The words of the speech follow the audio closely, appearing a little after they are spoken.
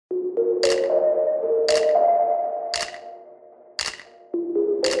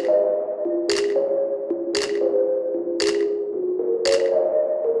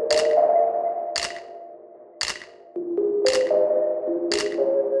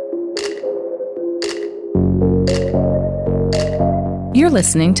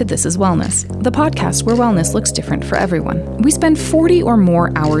listening to This is Wellness, the podcast where wellness looks different for everyone. We spend 40 or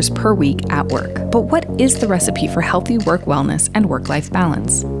more hours per week at work, but what is the recipe for healthy work wellness and work-life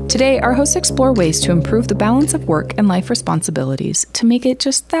balance? Today, our hosts explore ways to improve the balance of work and life responsibilities to make it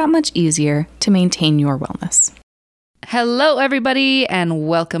just that much easier to maintain your wellness. Hello, everybody, and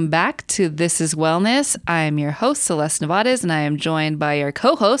welcome back to This is Wellness. I am your host, Celeste Nevades, and I am joined by your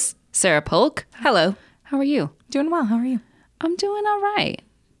co-host, Sarah Polk. Hello. How are you? Doing well. How are you? I'm doing all right.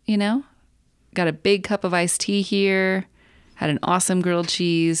 You know, got a big cup of iced tea here, had an awesome grilled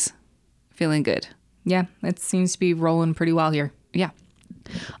cheese, feeling good. Yeah, it seems to be rolling pretty well here. Yeah.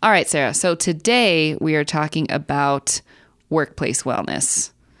 All right, Sarah. So today we are talking about workplace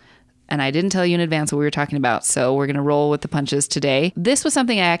wellness. And I didn't tell you in advance what we were talking about, so we're going to roll with the punches today. This was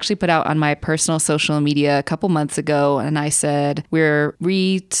something I actually put out on my personal social media a couple months ago, and I said, we're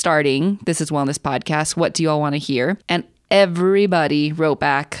restarting This is Wellness podcast. What do you all want to hear? And everybody wrote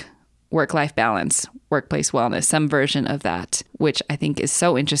back work-life balance, workplace wellness, some version of that, which I think is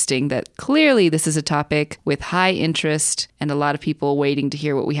so interesting that clearly this is a topic with high interest and a lot of people waiting to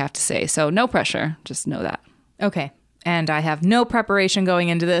hear what we have to say. So no pressure, just know that. Okay. And I have no preparation going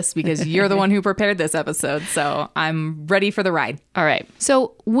into this because you're the one who prepared this episode. So I'm ready for the ride. All right.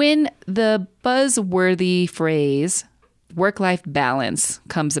 So when the buzzworthy phrase work-life balance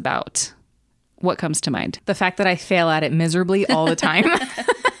comes about, what comes to mind? The fact that I fail at it miserably all the time.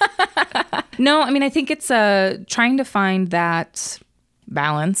 No, I mean, I think it's trying to find that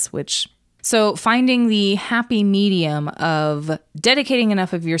balance, So finding the happy medium of dedicating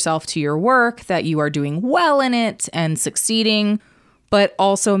enough of yourself to your work that you are doing well in it and succeeding, but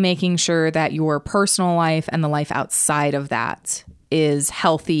also making sure that your personal life and the life outside of that is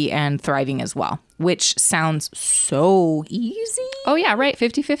healthy and thriving as well, which sounds so easy. Oh, yeah, right.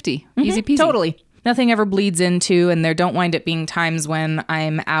 50-50. Easy peasy. Totally. Nothing ever bleeds into, and there don't wind up being times when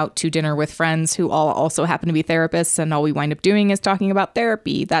I'm out to dinner with friends who all also happen to be therapists, and all we wind up doing is talking about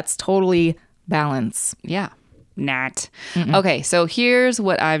therapy. That's totally balance. Yeah. Not. Okay, so here's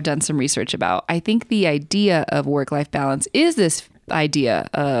what I've done some research about. I think the idea of work-life balance is this idea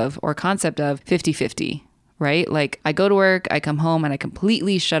of, or concept of 50-50. Right? Like I go to work, I come home, and I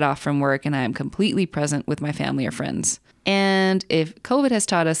completely shut off from work, and I am completely present with my family or friends. And if COVID has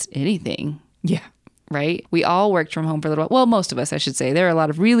taught us anything, yeah, right? We all worked from home for a little while. Well, most of us, I should say. There are a lot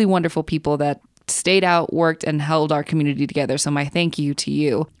of really wonderful people that stayed out, worked, and held our community together. So my thank you to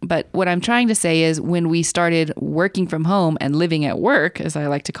you. But what I'm trying to say is when we started working from home and living at work, as I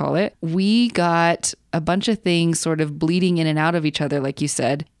like to call it, we got a bunch of things sort of bleeding in and out of each other, like you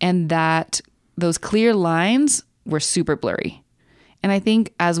said, and that those clear lines were super blurry. And I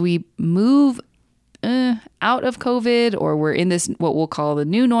think as we move out of COVID, or we're in this, what we'll call the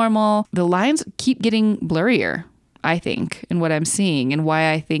new normal, the lines keep getting blurrier, I think, in what I'm seeing and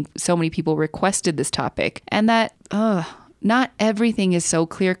why I think so many people requested this topic. And that, not everything is so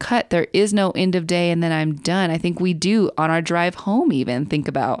clear cut. There is no end of day and then I'm done. I think we do on our drive home even think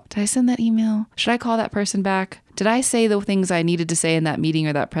about, did I send that email? Should I call that person back? Did I say the things I needed to say in that meeting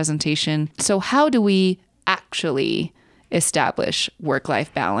or that presentation? So how do we actually establish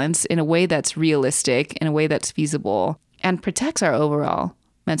work-life balance in a way that's realistic, in a way that's feasible, and protects our overall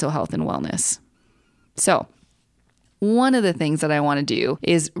mental health and wellness? So one of the things that I want to do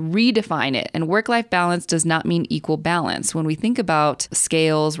is redefine it. And work-life balance does not mean equal balance. When we think about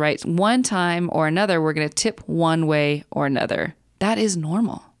scales, right, one time or another, we're going to tip one way or another. That is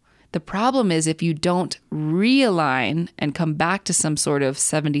normal. The problem is if you don't realign and come back to some sort of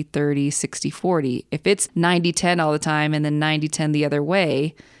 70-30, 60-40, if it's 90-10 all the time and then 90-10 the other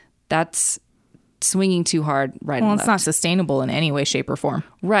way, that's swinging too hard right and left. Well, it's not sustainable in any way, shape, or form.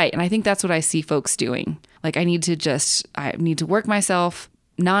 Right. And I think that's what I see folks doing. Like I need to work myself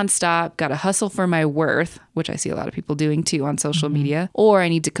nonstop, got to hustle for my worth, which I see a lot of people doing too on social media, or I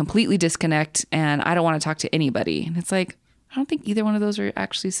need to completely disconnect and I don't want to talk to anybody. And it's like, I don't think either one of those are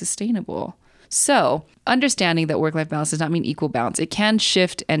actually sustainable. So understanding that work-life balance does not mean equal balance. It can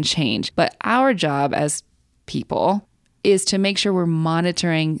shift and change. But our job as people is to make sure we're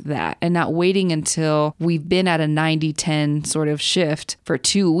monitoring that and not waiting until we've been at a 90-10 sort of shift for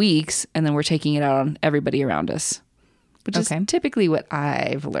 2 weeks and then we're taking it out on everybody around us, which is typically what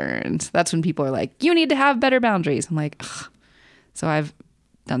I've learned. That's when people are like, you need to have better boundaries. I'm like, ugh. So I've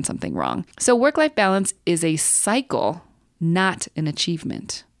done something wrong. So work-life balance is a cycle, not an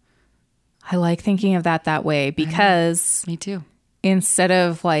achievement. I like thinking of that way because me too. Instead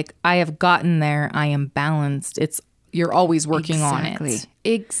of like, I have gotten there, I am balanced. It's you're always working on it.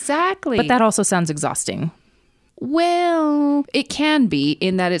 Exactly. But that also sounds exhausting. Well, it can be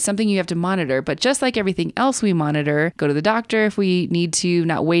in that it's something you have to monitor, but just like everything else we monitor, go to the doctor if we need to,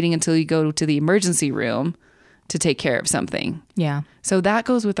 not waiting until you go to the emergency room to take care of something. Yeah. So that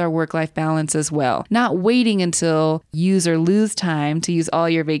goes with our work-life balance as well. Not waiting until use or lose time to use all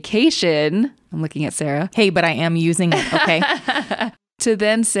your vacation. I'm looking at Sarah. Hey, but I am using it. Okay. To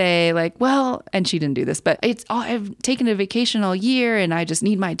then say like, well, and she didn't do this, but I've taken a vacation all year and I just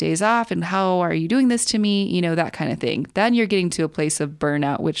need my days off. And how are you doing this to me? You know, that kind of thing. Then you're getting to a place of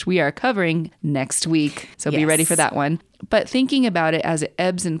burnout, which we are covering next week. So be ready for that one. But thinking about it as it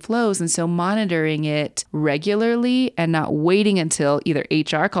ebbs and flows. And so monitoring it regularly and not waiting until either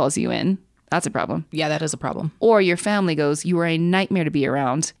HR calls you in. That's a problem. Yeah, that is a problem. Or your family goes, you are a nightmare to be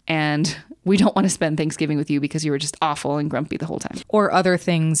around and we don't want to spend Thanksgiving with you because you were just awful and grumpy the whole time. Or other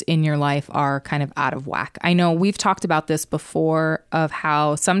things in your life are kind of out of whack. I know we've talked about this before of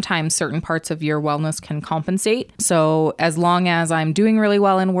how sometimes certain parts of your wellness can compensate. So as long as I'm doing really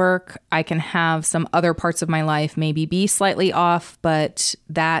well in work, I can have some other parts of my life maybe be slightly off, but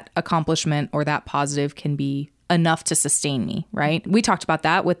that accomplishment or that positive can be enough to sustain me, right? We talked about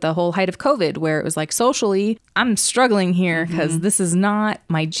that with the whole height of COVID, where it was like socially, I'm struggling here because this is not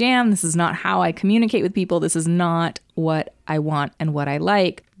my jam. This is not how I communicate with people. This is not what I want and what I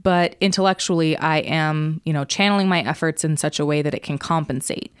like. But intellectually, I am, channeling my efforts in such a way that it can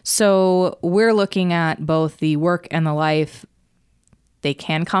compensate. So we're looking at both the work and the life. They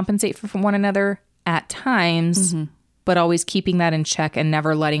can compensate for one another at times. But always keeping that in check and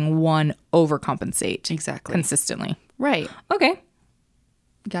never letting one overcompensate. Exactly. Consistently. Right. Okay.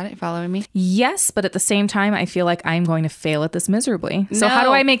 Got it? Following me? Yes, but at the same time, I feel like I'm going to fail at this miserably. So how do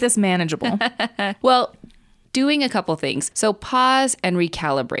I make this manageable? Well, doing a couple things. So pause and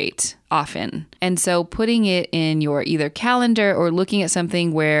recalibrate often. And so putting it in your either calendar or looking at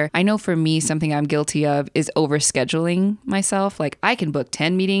something where I know for me, something I'm guilty of is overscheduling myself. Like I can book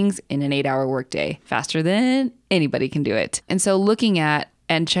 10 meetings in an 8-hour workday faster than anybody can do it. And so looking at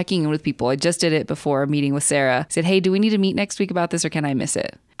and checking in with people. I just did it before a meeting with Sarah. Said, hey, do we need to meet next week about this or can I miss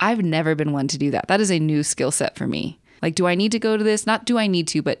it? I've never been one to do that. That is a new skill set for me. Like, do I need to go to this? Not do I need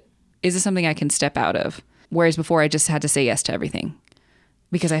to, but is this something I can step out of? Whereas before I just had to say yes to everything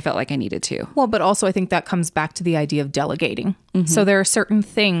because I felt like I needed to. Well, but also I think that comes back to the idea of delegating. So there are certain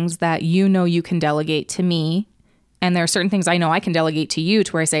things that you can delegate to me. And there are certain things I know I can delegate to you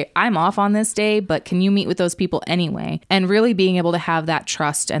to where I say, I'm off on this day, but can you meet with those people anyway? And really being able to have that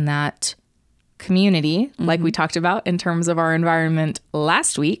trust and that community, like we talked about in terms of our environment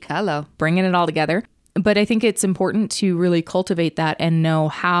last week. Hello. Bringing it all together. But I think it's important to really cultivate that and know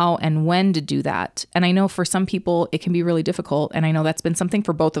how and when to do that. And I know for some people it can be really difficult. And I know that's been something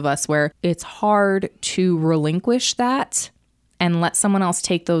for both of us where it's hard to relinquish that and let someone else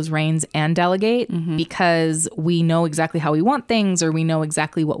take those reins and delegate because we know exactly how we want things or we know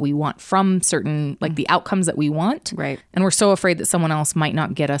exactly what we want from certain, like the outcomes that we want. Right. And we're so afraid that someone else might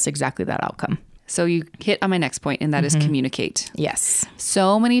not get us exactly that outcome. So you hit on my next point, and that is communicate. Yes.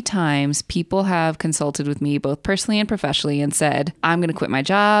 So many times people have consulted with me, both personally and professionally, and said, I'm going to quit my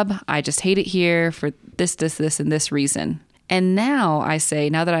job. I just hate it here for this, and this reason. And now I say,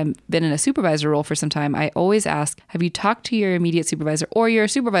 now that I've been in a supervisor role for some time, I always ask, have you talked to your immediate supervisor or your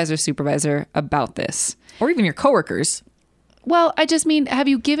supervisor's supervisor about this? Or even your coworkers. Well, I just mean, have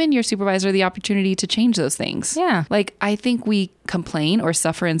you given your supervisor the opportunity to change those things? Yeah. Like, I think we complain or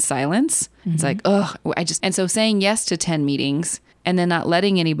suffer in silence. It's like, ugh, and so saying yes to 10 meetings and then not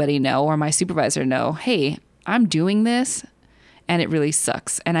letting anybody know or my supervisor know, hey, I'm doing this and it really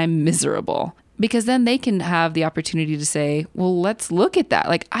sucks and I'm miserable. Because then they can have the opportunity to say, well, let's look at that.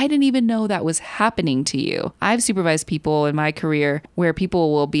 Like, I didn't even know that was happening to you. I've supervised people in my career where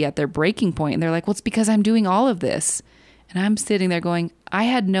people will be at their breaking point and they're like, well, it's because I'm doing all of this. And I'm sitting there going, I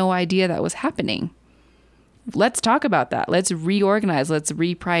had no idea that was happening. Let's talk about that. Let's reorganize. Let's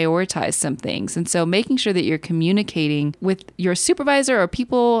reprioritize some things. And so making sure that you're communicating with your supervisor or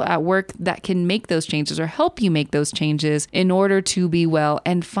people at work that can make those changes or help you make those changes in order to be well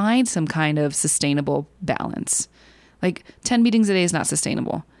and find some kind of sustainable balance. Like 10 meetings a day is not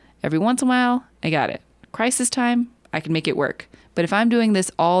sustainable. Every once in a while, I got it. Crisis time, I can make it work. But if I'm doing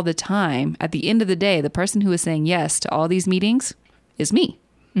this all the time, at the end of the day, the person who is saying yes to all these meetings is me.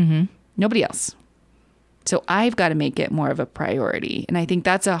 Nobody else. So I've got to make it more of a priority. And I think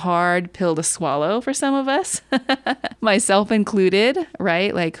that's a hard pill to swallow for some of us, myself included,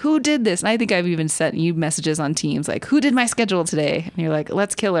 right? Like, who did this? And I think I've even sent you messages on Teams like, who did my schedule today? And you're like,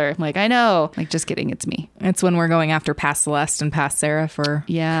 let's kill her. I'm like, I know. Like, just kidding. It's me. It's when we're going after past Celeste and past Sarah for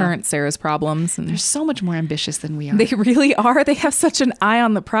current Sarah's problems. And they're so much more ambitious than we are. They really are. They have such an eye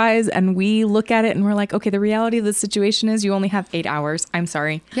on the prize. And we look at it and we're like, okay, the reality of the situation is you only have 8 hours. I'm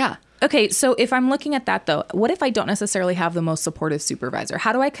sorry. Yeah. Okay, so if I'm looking at that though, what if I don't necessarily have the most supportive supervisor?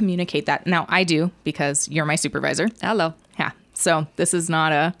 How do I communicate that? Now I do, because you're my supervisor. Hello. Yeah. So this is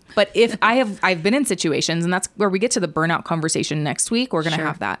not a, but if I've been in situations, and that's where we get to the burnout conversation next week, we're going to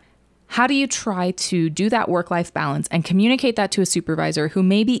have that. How do you try to do that work-life balance and communicate that to a supervisor who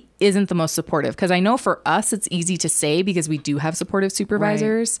maybe isn't the most supportive? Because I know for us, it's easy to say because we do have supportive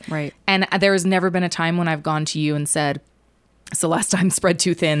supervisors. Right. And there has never been a time when I've gone to you and said, Celeste, I'm spread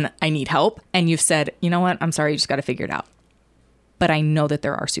too thin. I need help. And you've said, you know what? I'm sorry. You just got to figure it out. But I know that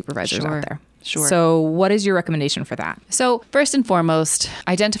there are supervisors out there. Sure. So what is your recommendation for that? So first and foremost,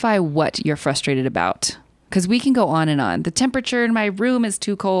 identify what you're frustrated about. Because we can go on and on. The temperature in my room is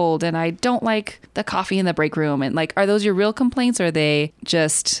too cold and I don't like the coffee in the break room. And like, are those your real complaints or are they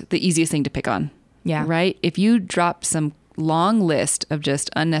just the easiest thing to pick on? Yeah. Right? If you drop some long list of just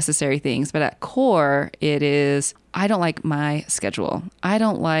unnecessary things, but at core, it is, I don't like my schedule. I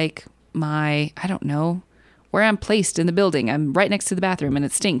don't like I don't know, where I'm placed in the building. I'm right next to the bathroom and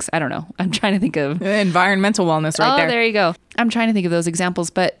it stinks. I don't know. I'm trying to think of environmental wellness right there. Oh, there you go. I'm trying to think of those examples,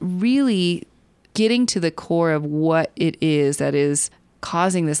 but really getting to the core of what it is that is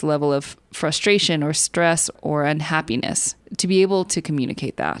causing this level of frustration or stress or unhappiness, to be able to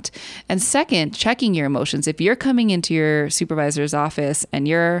communicate that. And second, checking your emotions. If you're coming into your supervisor's office and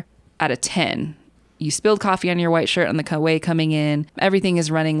you're at a 10, you spilled coffee on your white shirt on the way coming in, everything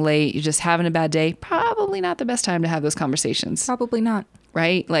is running late, you're just having a bad day, probably not the best time to have those conversations. Probably not.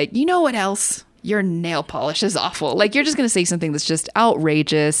 Right? Like, you know what else? Your nail polish is awful. Like, you're just going to say something that's just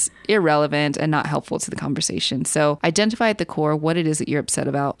outrageous, irrelevant, and not helpful to the conversation. So identify at the core what it is that you're upset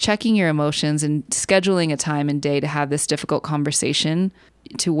about, checking your emotions and scheduling a time and day to have this difficult conversation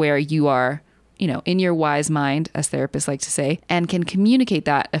to where you are, you know, in your wise mind, as therapists like to say, and can communicate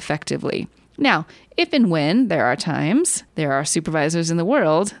that effectively. Now, if and when there are times, there are supervisors in the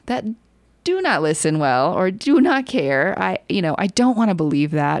world that do not listen well or do not care. I don't want to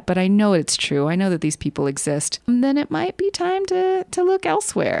believe that, but I know it's true. I know that these people exist. And then it might be time to look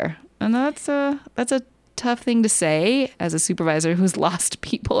elsewhere. And that's a tough thing to say as a supervisor who's lost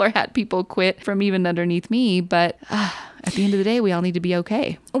people or had people quit from even underneath me. But at the end of the day, we all need to be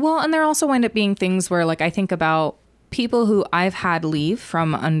okay. Well, and there also wind up being things where, like, I think about people who I've had leave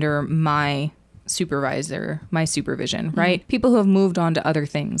from under my supervision, right? Mm-hmm. People who have moved on to other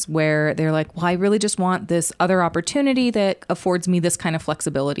things where they're like, well, I really just want this other opportunity that affords me this kind of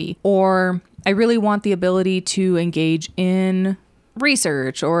flexibility. Or I really want the ability to engage in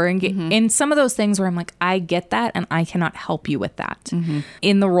research or in some of those things where I'm like, I get that and I cannot help you with that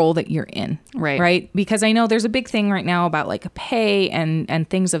in the role that you're in. Right. Because I know there's a big thing right now about like pay and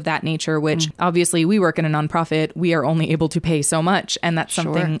things of that nature, which obviously we work in a nonprofit. We are only able to pay so much. And that's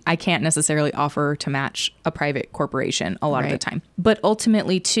something I can't necessarily offer to match a private corporation a lot of the time. But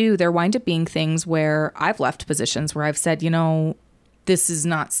ultimately too, there wind up being things where I've left positions where I've said, you know, this is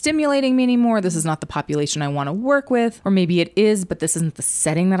not stimulating me anymore. This is not the population I want to work with. Or maybe it is, but this isn't the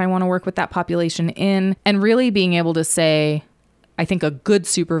setting that I want to work with that population in. And really being able to say, I think a good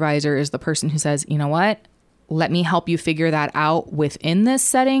supervisor is the person who says, you know what? Let me help you figure that out within this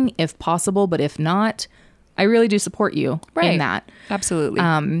setting, if possible. But if not, I really do support you in that. Absolutely.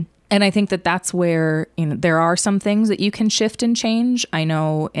 And I think that that's where, you know, there are some things that you can shift and change. I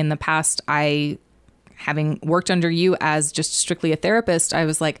know in the past, having worked under you as just strictly a therapist, I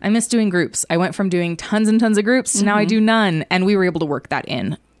was like, I miss doing groups. I went from doing tons and tons of groups to now I do none. And we were able to work that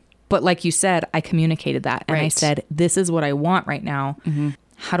in. But like you said, I communicated that. And I said, this is what I want right now.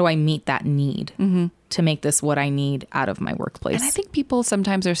 How do I meet that need to make this what I need out of my workplace? And I think people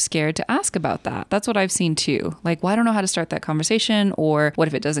sometimes are scared to ask about that. That's what I've seen too. Like, well, I don't know how to start that conversation. Or what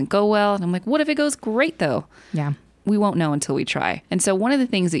if it doesn't go well? And I'm like, what if it goes great though? Yeah. We won't know until we try. And so one of the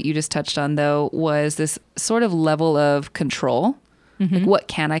things that you just touched on, though, was this sort of level of control. Like, what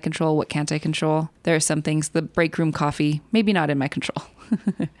can I control? What can't I control? There are some things, the break room coffee, maybe not in my control,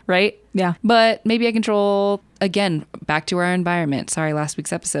 right? Yeah. But maybe I control, again, back to our environment. Sorry, last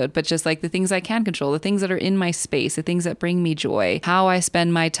week's episode. But just like the things I can control, the things that are in my space, the things that bring me joy, how I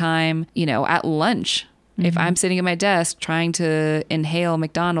spend my time, you know, at lunch. If I'm sitting at my desk trying to inhale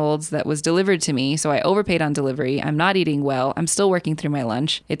McDonald's that was delivered to me, so I overpaid on delivery, I'm not eating well, I'm still working through my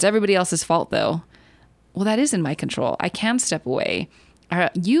lunch. It's everybody else's fault though. well, that is in my control. I can step away. I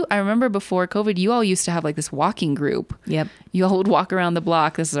remember before COVID, you all used to have like this walking group. Yep. You all would walk around the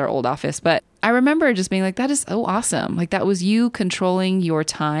block. This is our old office. But I remember just being like, that is so awesome. Like that was you controlling your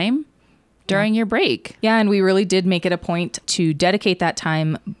time during your break. Yeah. And we really did make it a point to dedicate that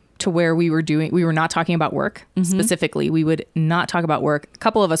time to where we were not talking about work specifically. We would not talk about work. A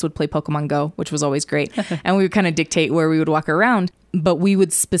couple of us would play Pokemon Go, which was always great. And we would kind of dictate where we would walk around. But we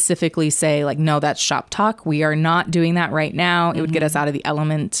would specifically say like, no, that's shop talk. We are not doing that right now. It would get us out of the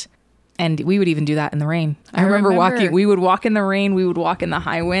element. And we would even do that in the rain. I remember walking. We would walk in the rain. We would walk in the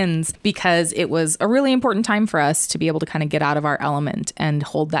high winds because it was a really important time for us to be able to kind of get out of our element and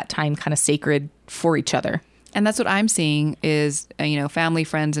hold that time kind of sacred for each other. And that's what I'm seeing is, family,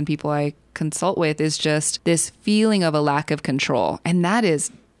 friends, and people I consult with is just this feeling of a lack of control. And that is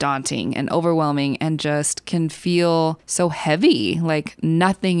daunting and overwhelming and just can feel so heavy. Like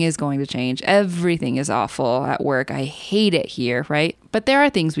nothing is going to change. Everything is awful at work. I hate it here, right? But there are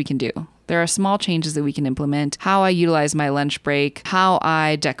things we can do. There are small changes that we can implement. How I utilize my lunch break, how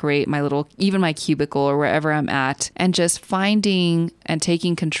I decorate even my cubicle or wherever I'm at, and just finding and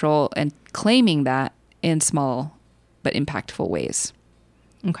taking control and claiming that in small but impactful ways.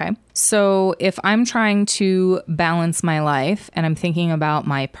 Okay. So if I'm trying to balance my life and I'm thinking about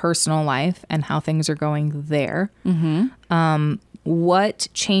my personal life and how things are going there, what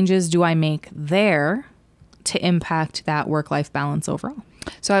changes do I make there to impact that work-life balance overall?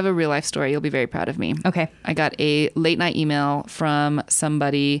 So I have a real life story. You'll be very proud of me. Okay. I got a late night email from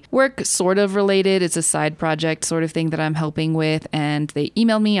somebody, work sort of related. It's a side project sort of thing that I'm helping with. And they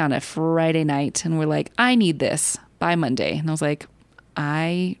emailed me on a Friday night and were like, I need this by Monday. And I was like,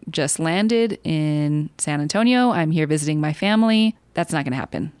 I just landed in San Antonio. I'm here visiting my family. That's not going to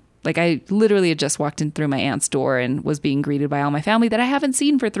happen. Like I literally had just walked in through my aunt's door and was being greeted by all my family that I haven't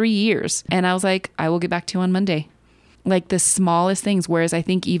seen for 3 years. And I was like, I will get back to you on Monday. Like the smallest things. Whereas I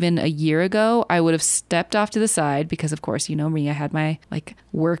think even a year ago, I would have stepped off to the side because of course, you know me, I had my like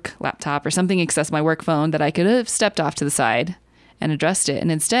work laptop or something access my work phone that I could have stepped off to the side and addressed it.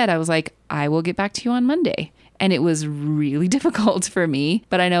 And instead I was like, I will get back to you on Monday. And it was really difficult for me.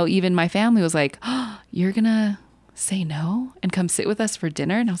 But I know even my family was like, oh, you're going to say no and come sit with us for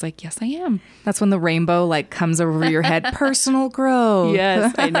dinner? And I was like, yes, I am. That's when the rainbow like comes over your head. Personal growth.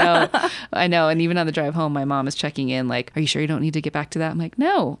 Yes, I know. I know. And even on the drive home, my mom is checking in like, are you sure you don't need to get back to that? I'm like,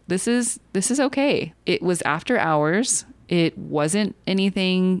 no, this is okay. It was after hours. It wasn't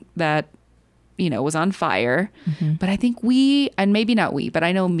anything that, was on fire. Mm-hmm. But I think and maybe not but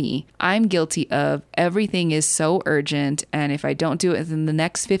I know me, I'm guilty of everything is so urgent. And if I don't do it within the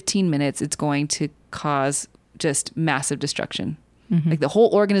next 15 minutes, it's going to cause just massive destruction. Mm-hmm. Like the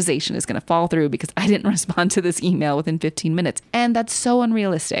whole organization is going to fall through because I didn't respond to this email within 15 minutes. And that's so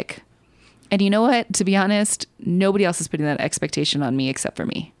unrealistic. And you know what? To be honest, nobody else is putting that expectation on me except for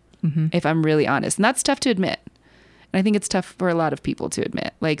me, if I'm really honest. And that's tough to admit. And I think it's tough for a lot of people to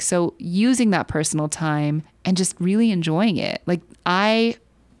admit. Like, so using that personal time and just really enjoying it. Like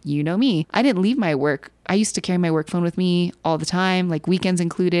you know me, I didn't leave my work. I used to carry my work phone with me all the time, like weekends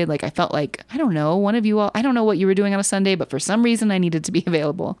included. Like I felt like, I don't know, one of you all, I don't know what you were doing on a Sunday, but for some reason I needed to be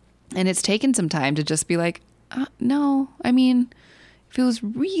available. And it's taken some time to just be like, no, I mean, if it was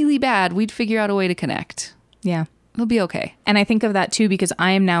really bad, we'd figure out a way to connect. Yeah. It'll be okay. And I think of that too, because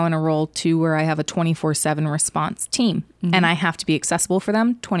I am now in a role too where I have a 24/7 response team and I have to be accessible for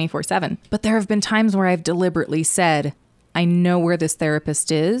them 24/7. But there have been times where I've deliberately said, I know where this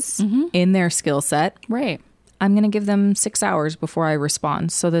therapist is in their skill set. Right. I'm going to give them 6 hours before I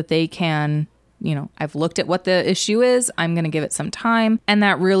respond so that they can, I've looked at what the issue is. I'm going to give it some time. And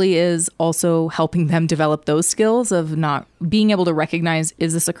that really is also helping them develop those skills of not being able to recognize,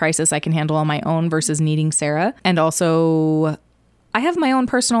 is this a crisis I can handle on my own versus needing Sarah? And also, I have my own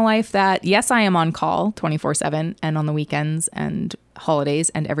personal life that, yes, I am on call 24/7 and on the weekends and holidays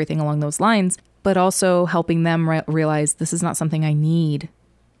and everything along those lines, but also helping them realize this is not something I need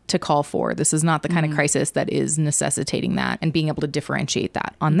to call for. This is not the kind of crisis that is necessitating that, and being able to differentiate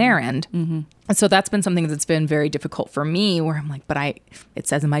that on their end. And so that's been something that's been very difficult for me, where I'm like, it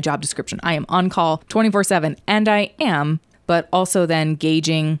says in my job description, I am on call 24/7, and I am, but also then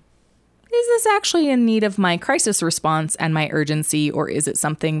gauging, is this actually in need of my crisis response and my urgency, or is it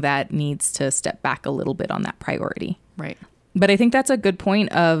something that needs to step back a little bit on that priority? Right. But I think that's a good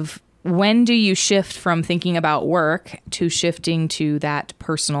point of, when do you shift from thinking about work to shifting to that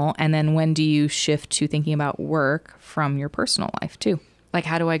personal? And then when do you shift to thinking about work from your personal life too? Like,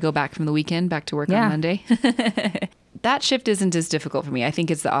 how do I go back from the weekend back to work on Monday? That shift isn't as difficult for me. I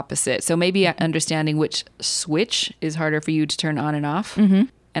think it's the opposite. So maybe understanding which switch is harder for you to turn on and off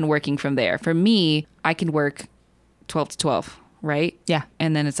and working from there. For me, I can work 12 to 12, right? Yeah.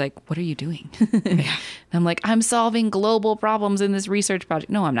 And then it's like, what are you doing? And I'm like, I'm solving global problems in this research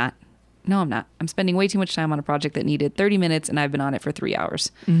project. No, I'm not. I'm spending way too much time on a project that needed 30 minutes and I've been on it for 3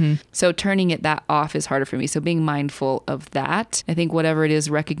 hours. So turning that off is harder for me. So being mindful of that, I think whatever it is,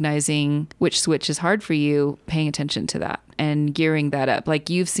 recognizing which switch is hard for you, paying attention to that and gearing that up. Like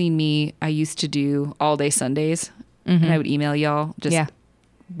you've seen me, I used to do all day Sundays and I would email y'all just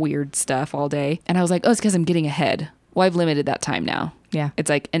weird stuff all day. And I was like, oh, it's because I'm getting ahead. Well, I've limited that time now. Yeah. It's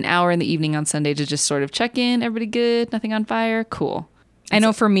like an hour in the evening on Sunday to just sort of check in. Everybody good? Nothing on fire? Cool. I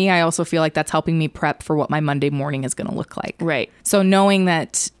know for me, I also feel like that's helping me prep for what my Monday morning is going to look like. Right. So knowing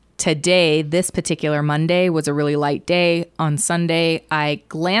that today, this particular Monday was a really light day. On Sunday, I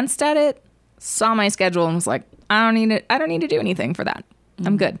glanced at it, saw my schedule and was like, I don't need to do anything for that.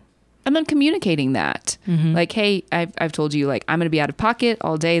 I'm good. And then communicating that. Like, hey, I've told you, like, I'm going to be out of pocket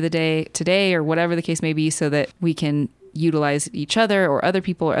all day today or whatever the case may be, so that we can utilize each other or other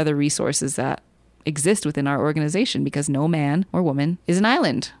people or other resources that exist within our organization, because no man or woman is an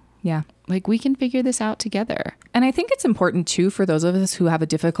island. Yeah. Like, we can figure this out together. And I think it's important too for those of us who have a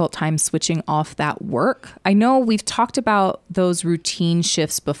difficult time switching off that work. I know we've talked about those routine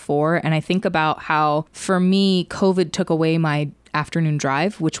shifts before, and I think about how for me, COVID took away my afternoon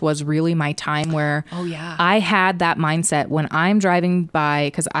drive, which was really my time where I had that mindset when I'm driving by,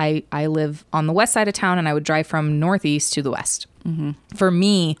 because I live on the west side of town and I would drive from northeast to the west. For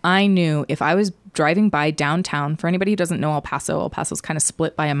me, I knew if I was driving by downtown, for anybody who doesn't know El Paso's kind of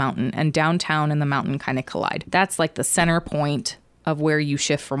split by a mountain, and downtown and the mountain kind of collide. That's like the center point of where you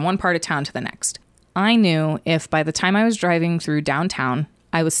shift from one part of town to the next. I knew if by the time I was driving through downtown,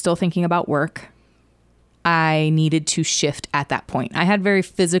 I was still thinking about work, I needed to shift at that point. I had very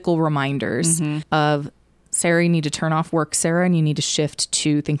physical reminders of, Sarah, you need to turn off work, Sarah, and you need to shift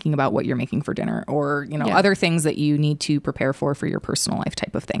to thinking about what you're making for dinner, or, other things that you need to prepare for your personal life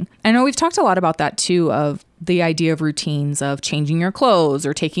type of thing. I know we've talked a lot about that too, of the idea of routines, of changing your clothes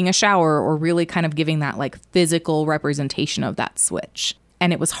or taking a shower, or really kind of giving that like physical representation of that switch.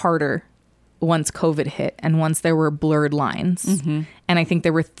 And it was harder once COVID hit and once there were blurred lines. And I think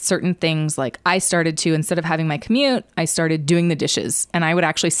there were certain things, like I started to, instead of having my commute, I started doing the dishes, and I would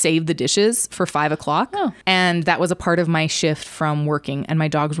actually save the dishes for 5 o'clock. And that was a part of my shift from working. And my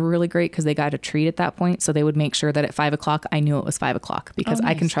dogs were really great because they got a treat at that point. So they would make sure that at 5 o'clock, I knew it was 5 o'clock, because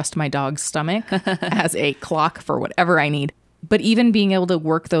I can trust my dog's stomach as a clock for whatever I need. But even being able to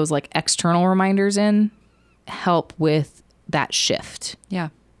work those like external reminders in help with that shift. Yeah.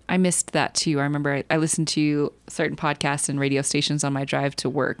 I missed that too. I remember I listened to certain podcasts and radio stations on my drive to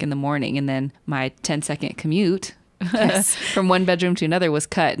work in the morning, and then my 10-second commute from one bedroom to another was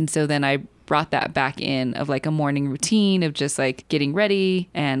cut. And so then I brought that back in of like a morning routine of just like getting ready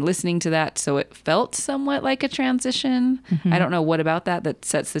and listening to that. So it felt somewhat like a transition. I don't know what about that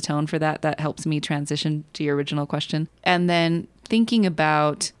sets the tone for that helps me transition to your original question. And then thinking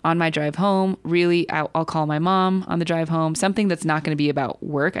about on my drive home, really, I'll call my mom on the drive home, something that's not going to be about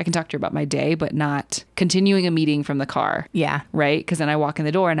work. I can talk to her about my day, but not continuing a meeting from the car. Yeah. Right? Because then I walk in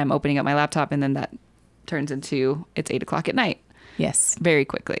the door and I'm opening up my laptop, and then that turns into it's 8 o'clock at night. Yes. Very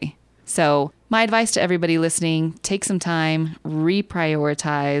quickly. So my advice to everybody listening, take some time,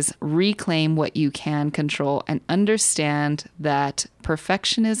 reprioritize, reclaim what you can control, and understand that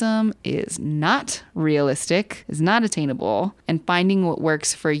perfectionism is not realistic, is not attainable, and finding what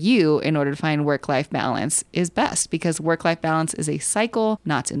works for you in order to find work-life balance is best, because work-life balance is a cycle,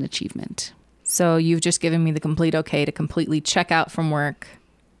 not an achievement. So you've just given me the complete okay to completely check out from work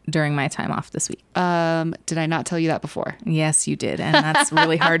during my time off this week. Did I not tell you that before? Yes, you did. And that's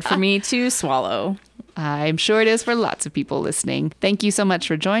really hard for me to swallow. I'm sure it is for lots of people listening. Thank you so much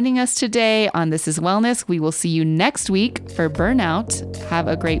for joining us today on This is Wellness. We will see you next week for Burnout. Have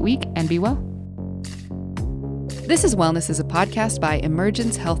a great week and be well. This is Wellness is a podcast by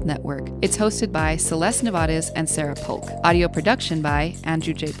Emergence Health Network. It's hosted by Celeste Nevades and Sarah Polk. Audio production by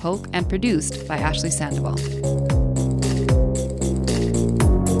Andrew J. Polk and produced by Ashley Sandoval.